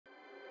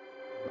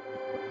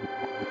Hello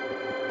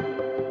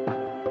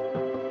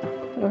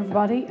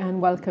everybody and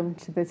welcome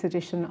to this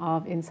edition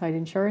of Inside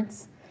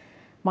Insurance.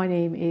 My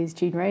name is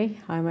Jean Ray.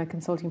 I'm a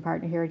consulting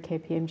partner here at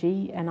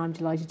KPMG and I'm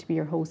delighted to be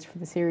your host for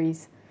the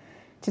series.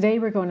 Today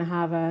we're going to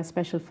have a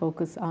special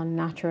focus on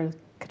natural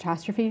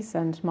catastrophes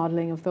and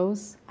modelling of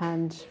those,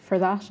 and for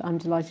that I'm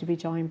delighted to be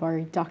joined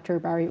by Dr.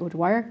 Barry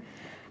O'Dwyer.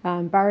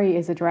 Barry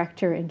is a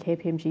director in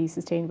KPMG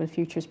Sustainable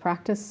Futures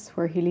Practice,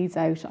 where he leads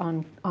out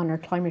on our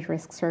climate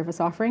risk service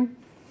offering.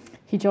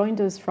 He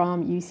joined us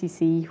from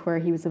UCC, where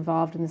he was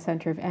involved in the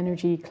Centre of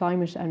Energy,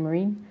 Climate and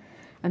Marine,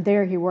 and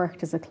there he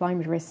worked as a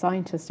climate risk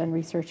scientist and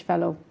research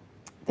fellow.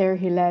 There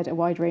he led a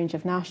wide range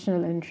of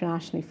national and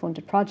internationally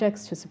funded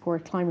projects to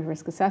support climate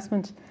risk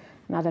assessment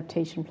and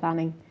adaptation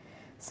planning.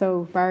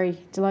 So Barry,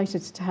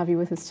 delighted to have you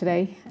with us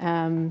today.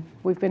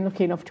 We've been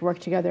lucky enough to work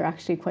together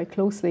actually quite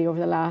closely over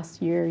the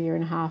last year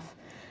and a half,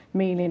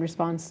 mainly in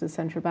response to the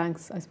central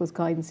bank's, I suppose,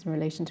 guidance in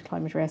relation to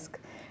climate risk.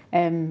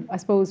 I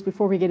suppose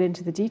before we get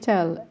into the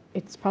detail,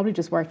 it's probably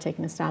just worth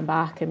taking a stand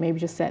back and maybe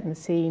just setting the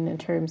scene in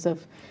terms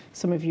of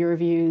some of your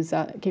views,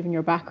 given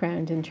your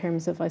background in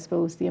terms of, I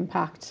suppose, the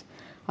impact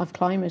of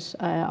climate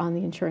on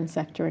the insurance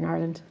sector in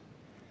Ireland.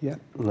 Yeah,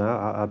 no,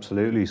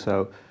 absolutely.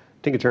 So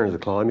I think in terms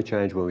of climate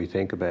change, when we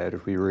think about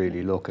it, we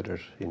really look at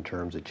it in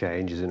terms of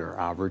changes in our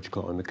average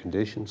climate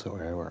conditions, so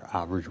how our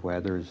average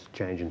weather is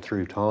changing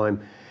through time.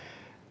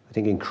 I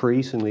think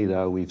increasingly,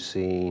 though, we've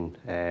seen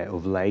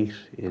of late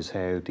is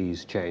how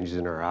these changes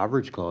in our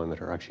average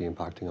climate are actually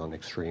impacting on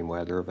extreme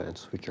weather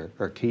events, which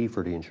are key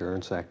for the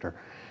insurance sector.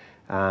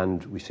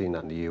 And we've seen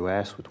that in the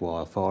US with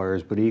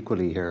wildfires, but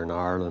equally here in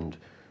Ireland,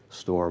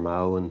 Storm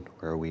Owen,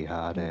 where we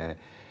had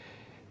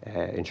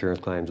insurance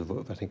claims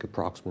of, I think,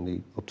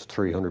 approximately up to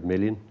 300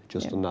 million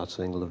just on that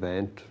single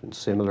event. And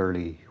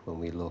similarly, when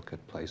we look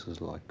at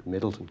places like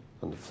Middleton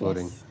and the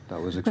flooding that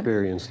was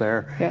experienced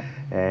there.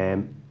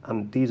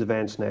 And these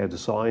events now, the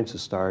science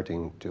is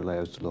starting to allow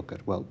us to look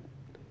at, well,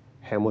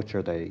 how much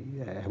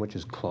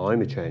is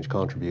climate change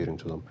contributing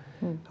to them?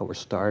 And we're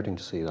starting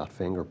to see that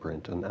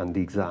fingerprint. And the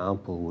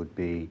example would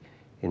be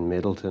in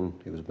Middleton,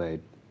 it was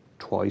made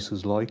twice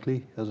as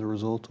likely as a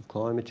result of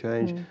climate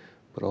change,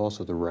 but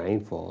also the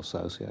rainfall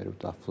associated with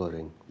that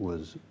flooding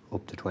was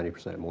up to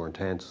 20% more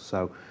intense.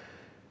 So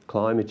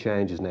climate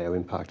change is now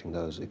impacting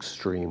those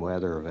extreme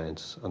weather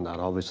events, and that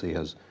obviously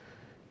has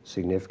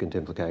significant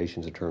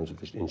implications in terms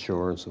of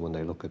insurance and when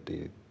they look at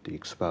the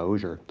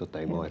exposure that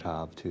they might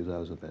have to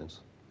those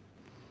events.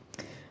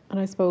 And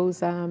I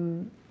suppose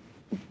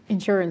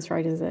insurance,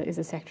 right, is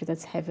a sector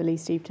that's heavily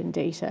steeped in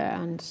data,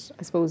 and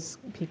I suppose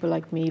people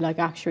like me, like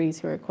actuaries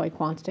who are quite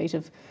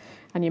quantitative,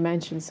 and you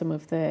mentioned some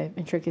of the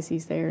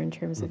intricacies there in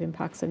terms of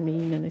impacts on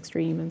mean and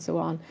extreme and so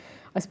on.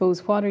 I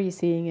suppose, what are you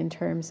seeing in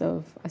terms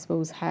of, I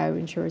suppose, how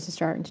insurers are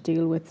starting to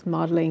deal with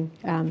modelling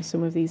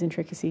some of these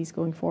intricacies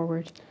going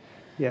forward?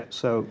 Yeah,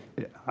 so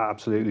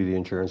absolutely the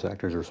insurance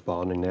sector is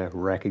responding now,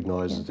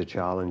 recognises the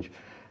challenge.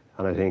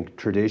 And I think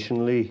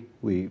traditionally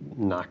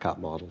NatCat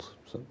models,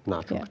 so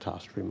natural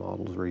catastrophe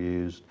models, were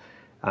used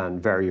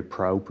and very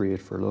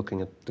appropriate for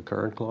looking at the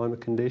current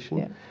climate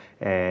condition.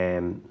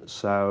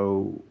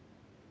 So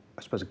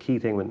I suppose a key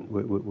thing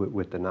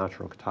with the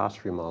natural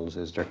catastrophe models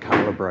is they're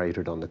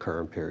calibrated on the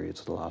current period,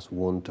 so the last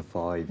 1 to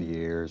 5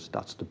 years.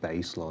 That's the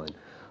baseline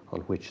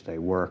on which they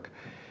work.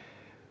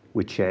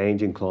 With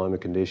changing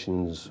climate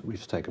conditions,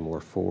 we've taken a more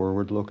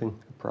forward-looking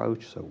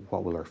approach. So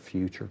what will our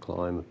future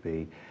climate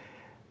be?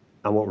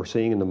 And what we're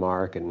seeing in the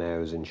market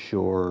now is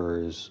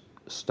insurers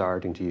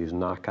starting to use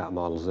NatCat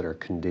models that are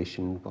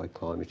conditioned by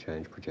climate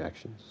change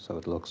projections. So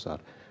it looks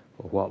at,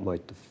 well, what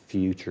might the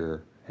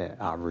future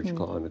average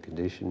climate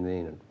condition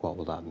mean, and what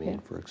will that mean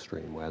for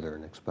extreme weather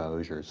and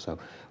exposures? So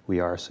we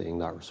are seeing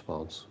that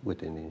response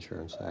within the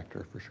insurance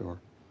sector for sure.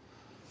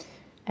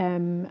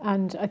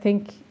 And I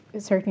think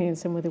certainly in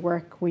some of the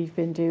work we've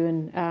been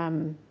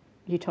doing,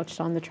 you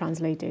touched on the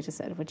Translate data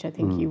set, which I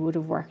think you would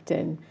have worked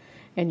in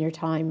your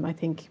time, I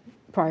think,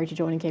 prior to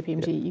joining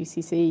KPMG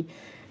UCC.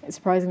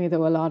 Surprisingly,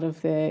 though, a lot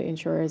of the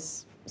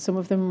insurers, some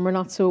of them were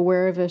not so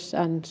aware of it,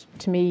 and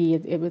to me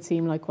it would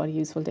seem like quite a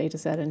useful data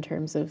set in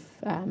terms of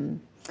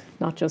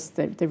not just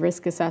the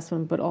risk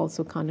assessment, but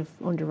also kind of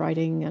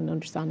underwriting and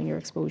understanding your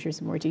exposures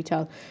in more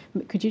detail.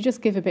 Could you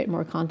just give a bit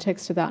more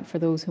context to that for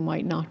those who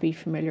might not be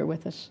familiar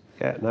with it?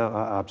 Yeah, no,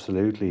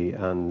 absolutely.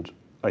 And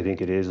I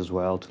think it is as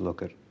well to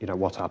look at,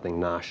 what's happening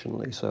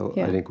nationally. So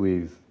I think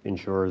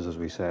insurers, as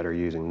we said, are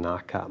using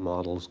NatCat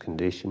models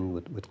conditioned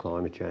with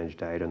climate change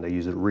data, and they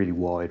use a really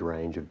wide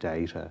range of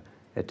data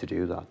to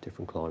do that,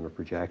 different climate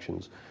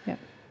projections.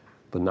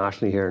 But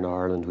nationally here in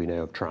Ireland, we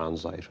now have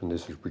Translate, and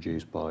this was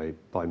produced by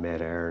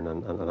Med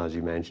Éireann, and as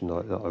you mentioned,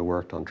 I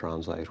worked on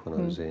Translate when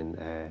I was in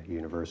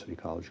University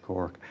College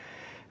Cork.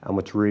 And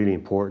what's really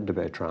important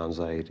about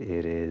Translate,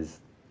 it is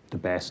the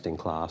best in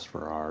class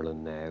for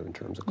Ireland now in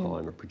terms of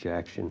climate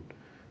projection,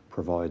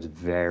 provides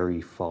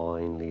very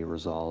finely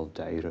resolved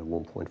data,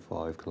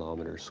 1.5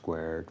 kilometres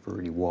squared for a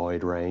really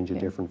wide range of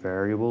different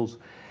variables.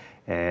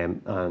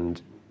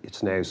 And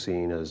it's now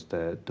seen as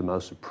the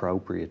most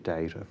appropriate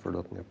data for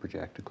looking at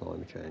projected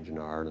climate change in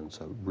Ireland,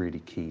 so really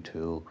key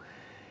tool.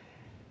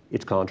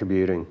 It's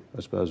contributing,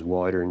 I suppose,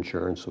 wider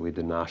insurance. So we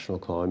did the National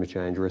Climate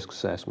Change Risk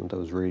Assessment that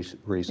was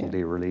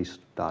recently released.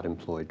 That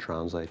employed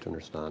Translate to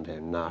understand how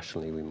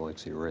nationally we might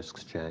see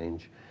risks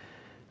change.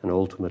 And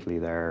ultimately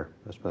there,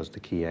 I suppose the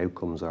key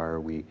outcomes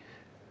are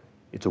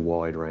it's a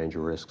wide range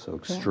of risks. So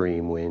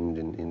extreme wind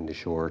in the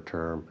short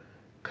term,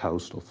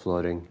 coastal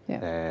flooding,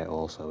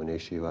 also an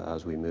issue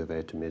as we move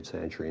out to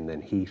mid-century, and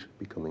then heat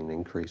becoming an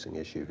increasing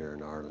issue here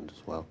in Ireland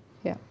as well.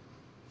 Yeah.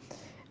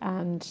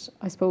 And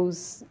I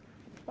suppose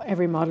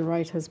every model,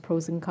 right, has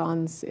pros and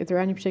cons. Is there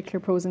any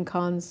particular pros and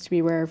cons to be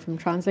aware of from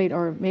Translate,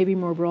 or maybe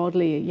more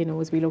broadly, you know,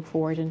 as we look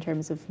forward in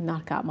terms of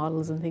NatCat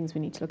models and things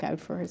we need to look out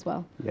for as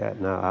well? Yeah,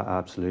 no,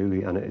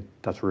 absolutely. And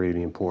that's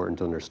really important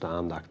to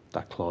understand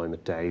that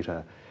climate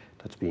data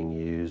that's being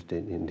used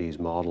in these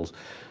models.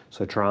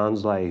 So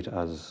Translate,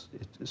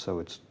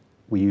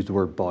 we use the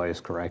word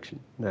bias correction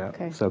now.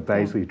 So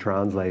basically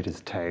Translate is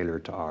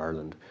tailored to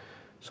Ireland.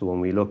 So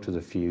when we look to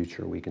the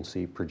future, we can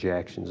see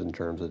projections in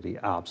terms of the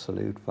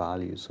absolute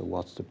value. So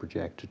what's the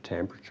projected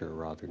temperature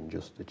rather than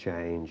just the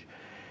change?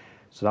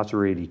 So that's a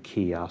really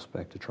key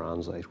aspect to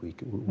Translate. We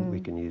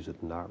can use it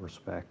in that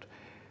respect.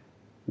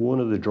 One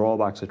of the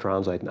drawbacks of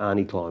Translate in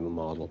any climate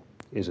model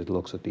is it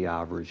looks at the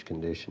average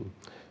condition.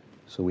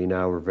 So we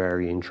now are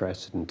very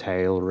interested in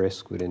tail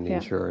risk within the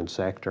insurance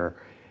sector.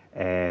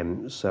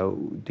 So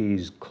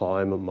these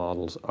climate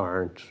models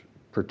aren't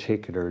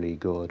particularly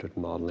good at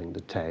modelling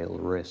the tail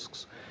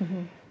risks.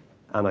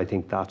 And I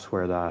think that's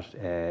where that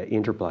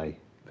interplay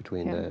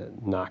between the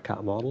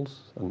NatCat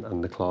models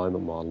and the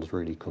climate models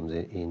really comes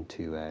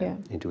into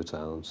its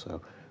own.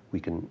 So we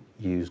can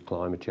use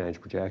climate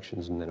change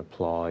projections and then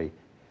apply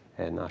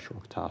natural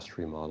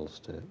catastrophe models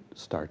to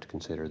start to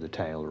consider the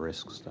tail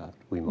risks that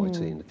we might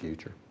see in the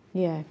future.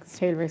 Yeah, because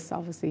tail risks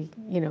obviously,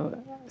 you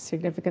know,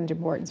 significant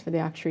importance for the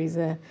actuaries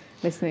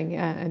listening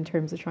in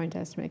terms of trying to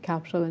estimate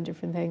capital and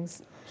different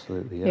things.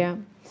 Absolutely, yeah.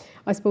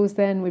 I suppose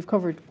then we've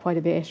covered quite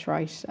a bit,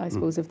 right? I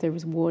suppose if there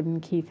was one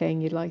key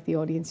thing you'd like the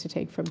audience to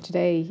take from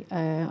today,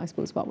 I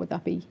suppose what would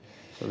that be?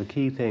 So the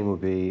key thing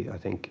would be, I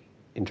think,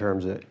 in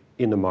terms of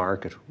in the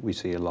market, we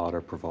see a lot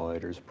of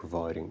providers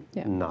providing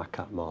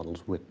NatCat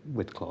models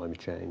with climate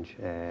change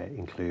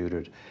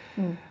included.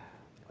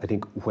 I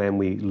think when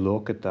we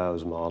look at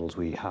those models,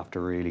 we have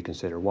to really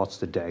consider what's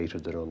the data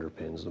that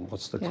underpins them,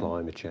 what's the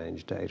climate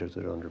change data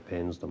that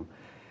underpins them.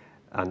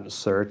 And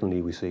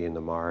certainly we see in the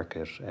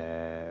market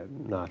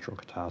natural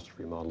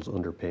catastrophe models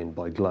underpinned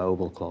by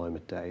global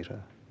climate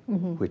data,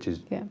 which is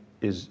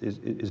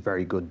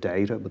very good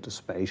data, but the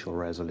spatial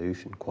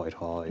resolution quite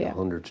high,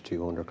 100 to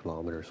 200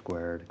 kilometres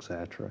squared,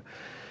 etc.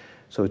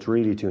 So it's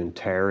really to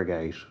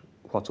interrogate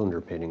what's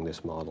underpinning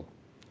this model.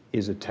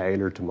 Is it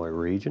tailored to my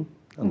region?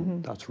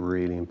 And that's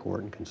really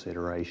important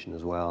consideration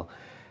as well.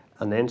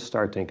 And then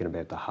start thinking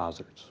about the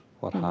hazards.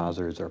 What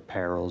hazards or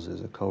perils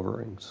is it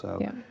covering? So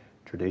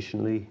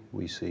traditionally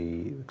we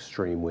see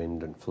extreme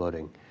wind and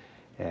flooding.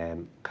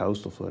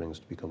 Coastal flooding is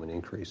to become an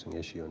increasing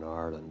issue in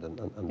Ireland,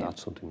 and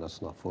that's something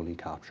that's not fully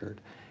captured.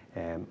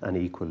 And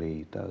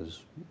equally,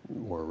 those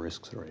more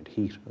risks around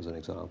heat, as an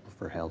example,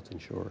 for health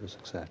insurers,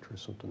 etc.,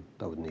 something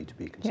that would need to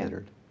be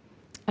considered.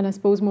 And I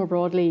suppose more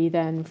broadly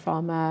then,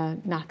 from a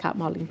NatCat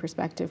modelling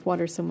perspective, what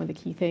are some of the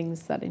key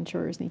things that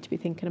insurers need to be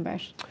thinking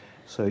about?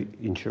 So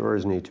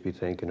insurers need to be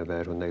thinking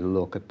about, when they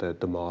look at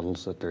the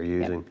models that they're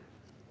using,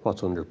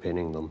 what's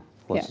underpinning them,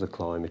 what's the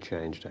climate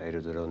change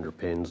data that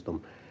underpins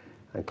them.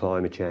 And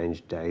climate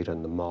change data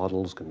and the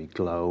models can be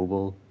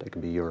global, they can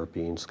be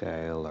European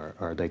scale,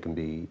 or they can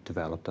be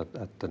developed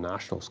at the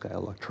national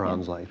scale, like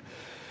Translate.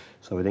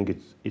 So I think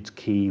it's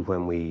key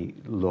when we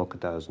look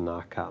at those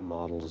NatCat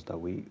models that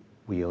we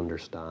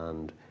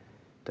understand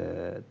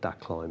that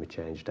climate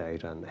change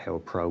data and how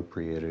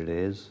appropriate it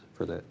is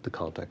for the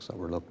context that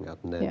we're looking at.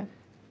 And then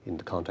in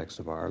the context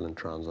of Ireland,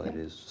 Translate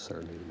is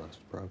certainly the most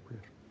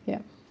appropriate.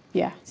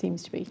 Yeah,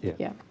 seems to be.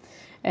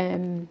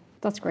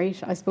 That's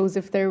great. I suppose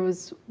if there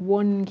was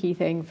one key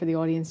thing for the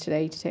audience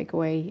today to take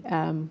away,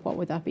 what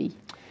would that be?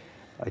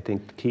 I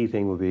think the key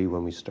thing would be,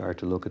 when we start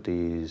to look at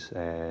these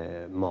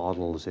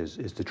models,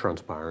 is the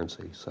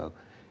transparency. So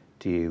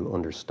do you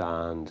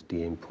understand the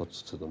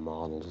inputs to the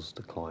models,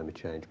 the climate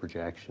change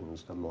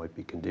projections that might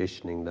be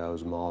conditioning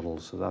those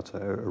models? So that's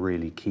a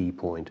really key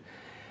point.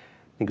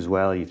 I think as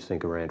well, you have to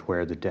think around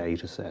where the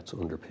data sets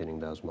underpinning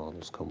those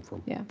models come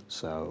from.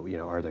 So, you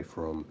know, are they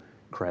from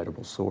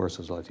credible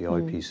sources like the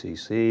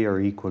IPCC,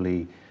 or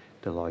equally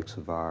the likes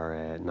of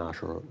our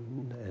national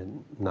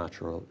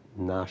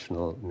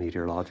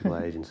meteorological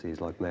agencies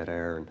like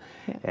Met-Éireann,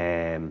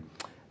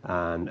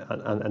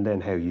 and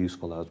then how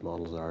useful those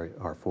models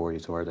are for you.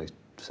 So are they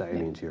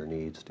salient to your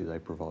needs? Do they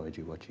provide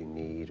you what you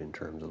need in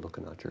terms of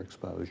looking at your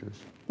exposures?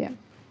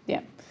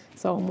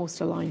 So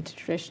almost aligned to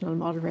traditional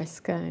model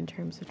risk in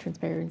terms of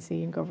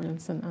transparency and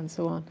governance and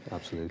so on.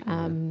 Absolutely.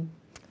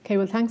 Okay,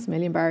 well, thanks a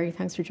million, Barry.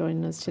 Thanks for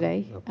joining us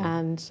today.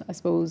 And I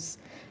suppose,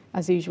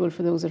 as usual,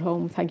 for those at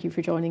home, thank you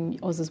for joining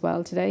us as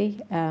well today.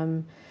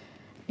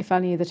 If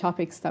any of the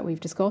topics that we've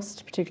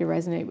discussed particularly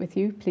resonate with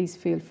you, please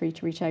feel free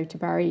to reach out to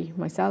Barry,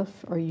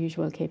 myself, or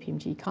usual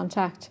KPMG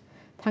contact.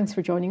 Thanks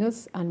for joining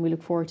us, and we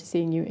look forward to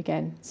seeing you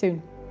again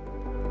soon.